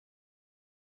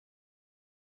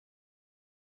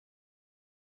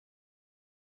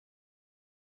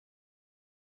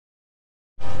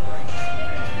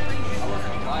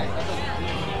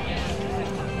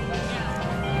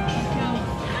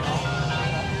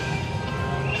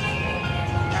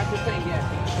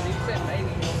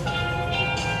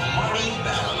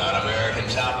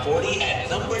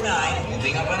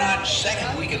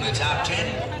second week in the top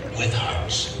 10 with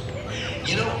hearts.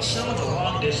 You know, some of the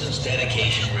long-distance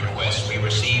dedication requests we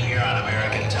receive here on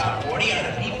American Top 40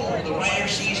 are the people who the writer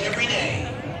sees every day.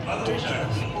 Others are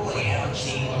the people they haven't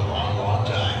seen in a long, long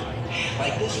time.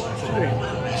 Like this one from a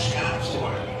woman in Mascot,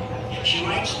 Florida. She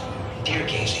writes, "Dear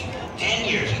Casey, 10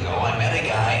 years ago I met a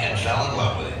guy and fell in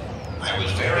love with him. I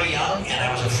was very young and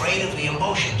I was afraid of the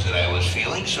emotions that I was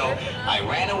feeling, so I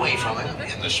ran away from him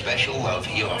in the special love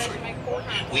he offered.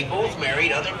 We both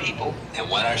married other people and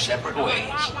went our separate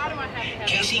ways.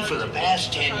 Casey, for the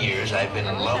past 10 years I've been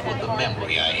in love with the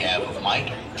memory I have of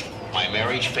Mike. My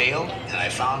marriage failed and I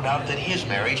found out that his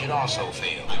marriage had also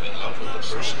failed. I'm in love with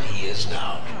the person he is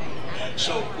now.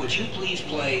 So, would you please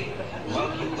play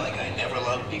Love You Like I Never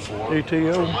Loved Before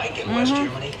GTO. for Mike in West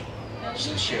Germany?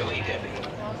 Sincerely, Debbie."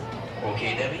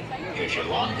 Okay, Debbie, here's your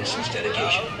long-distance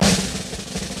dedication.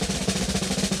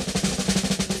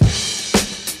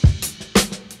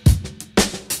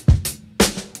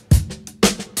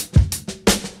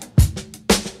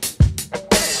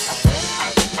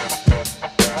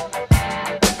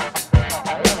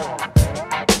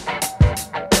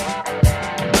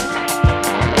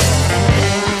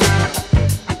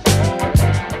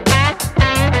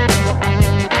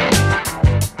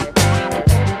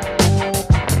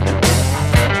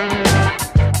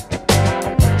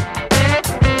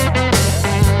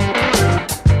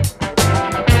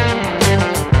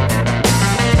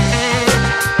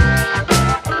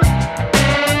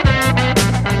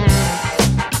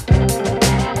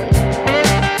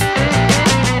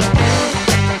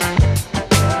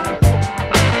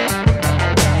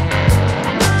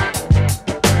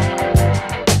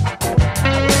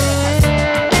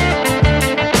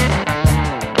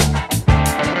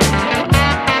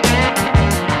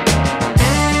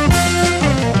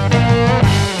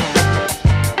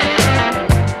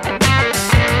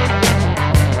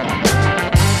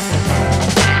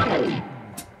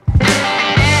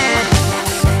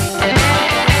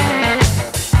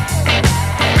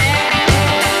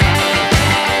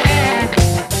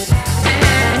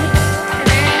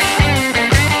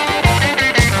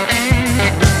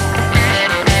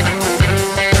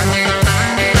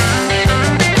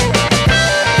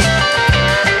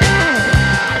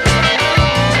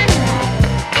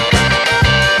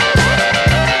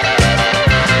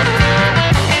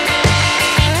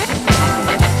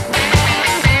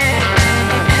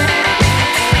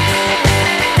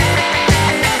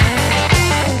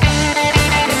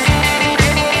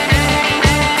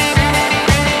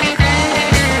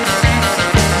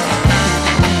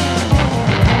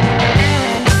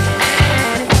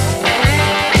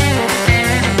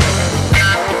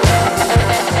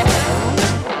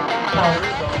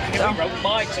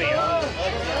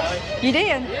 You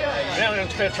did? Now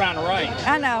instead of trying to rain.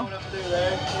 I know.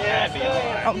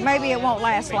 Yeah, Oh, maybe it won't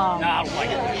last long. no, I don't like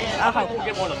it. I hope. We'll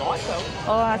get one tonight,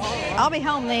 though. Well, I'll be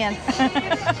home then.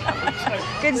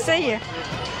 Good to see you.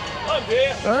 Look,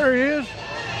 dear. There he is.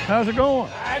 How's it going?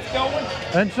 How's it going?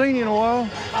 Hadn't seen you in a while.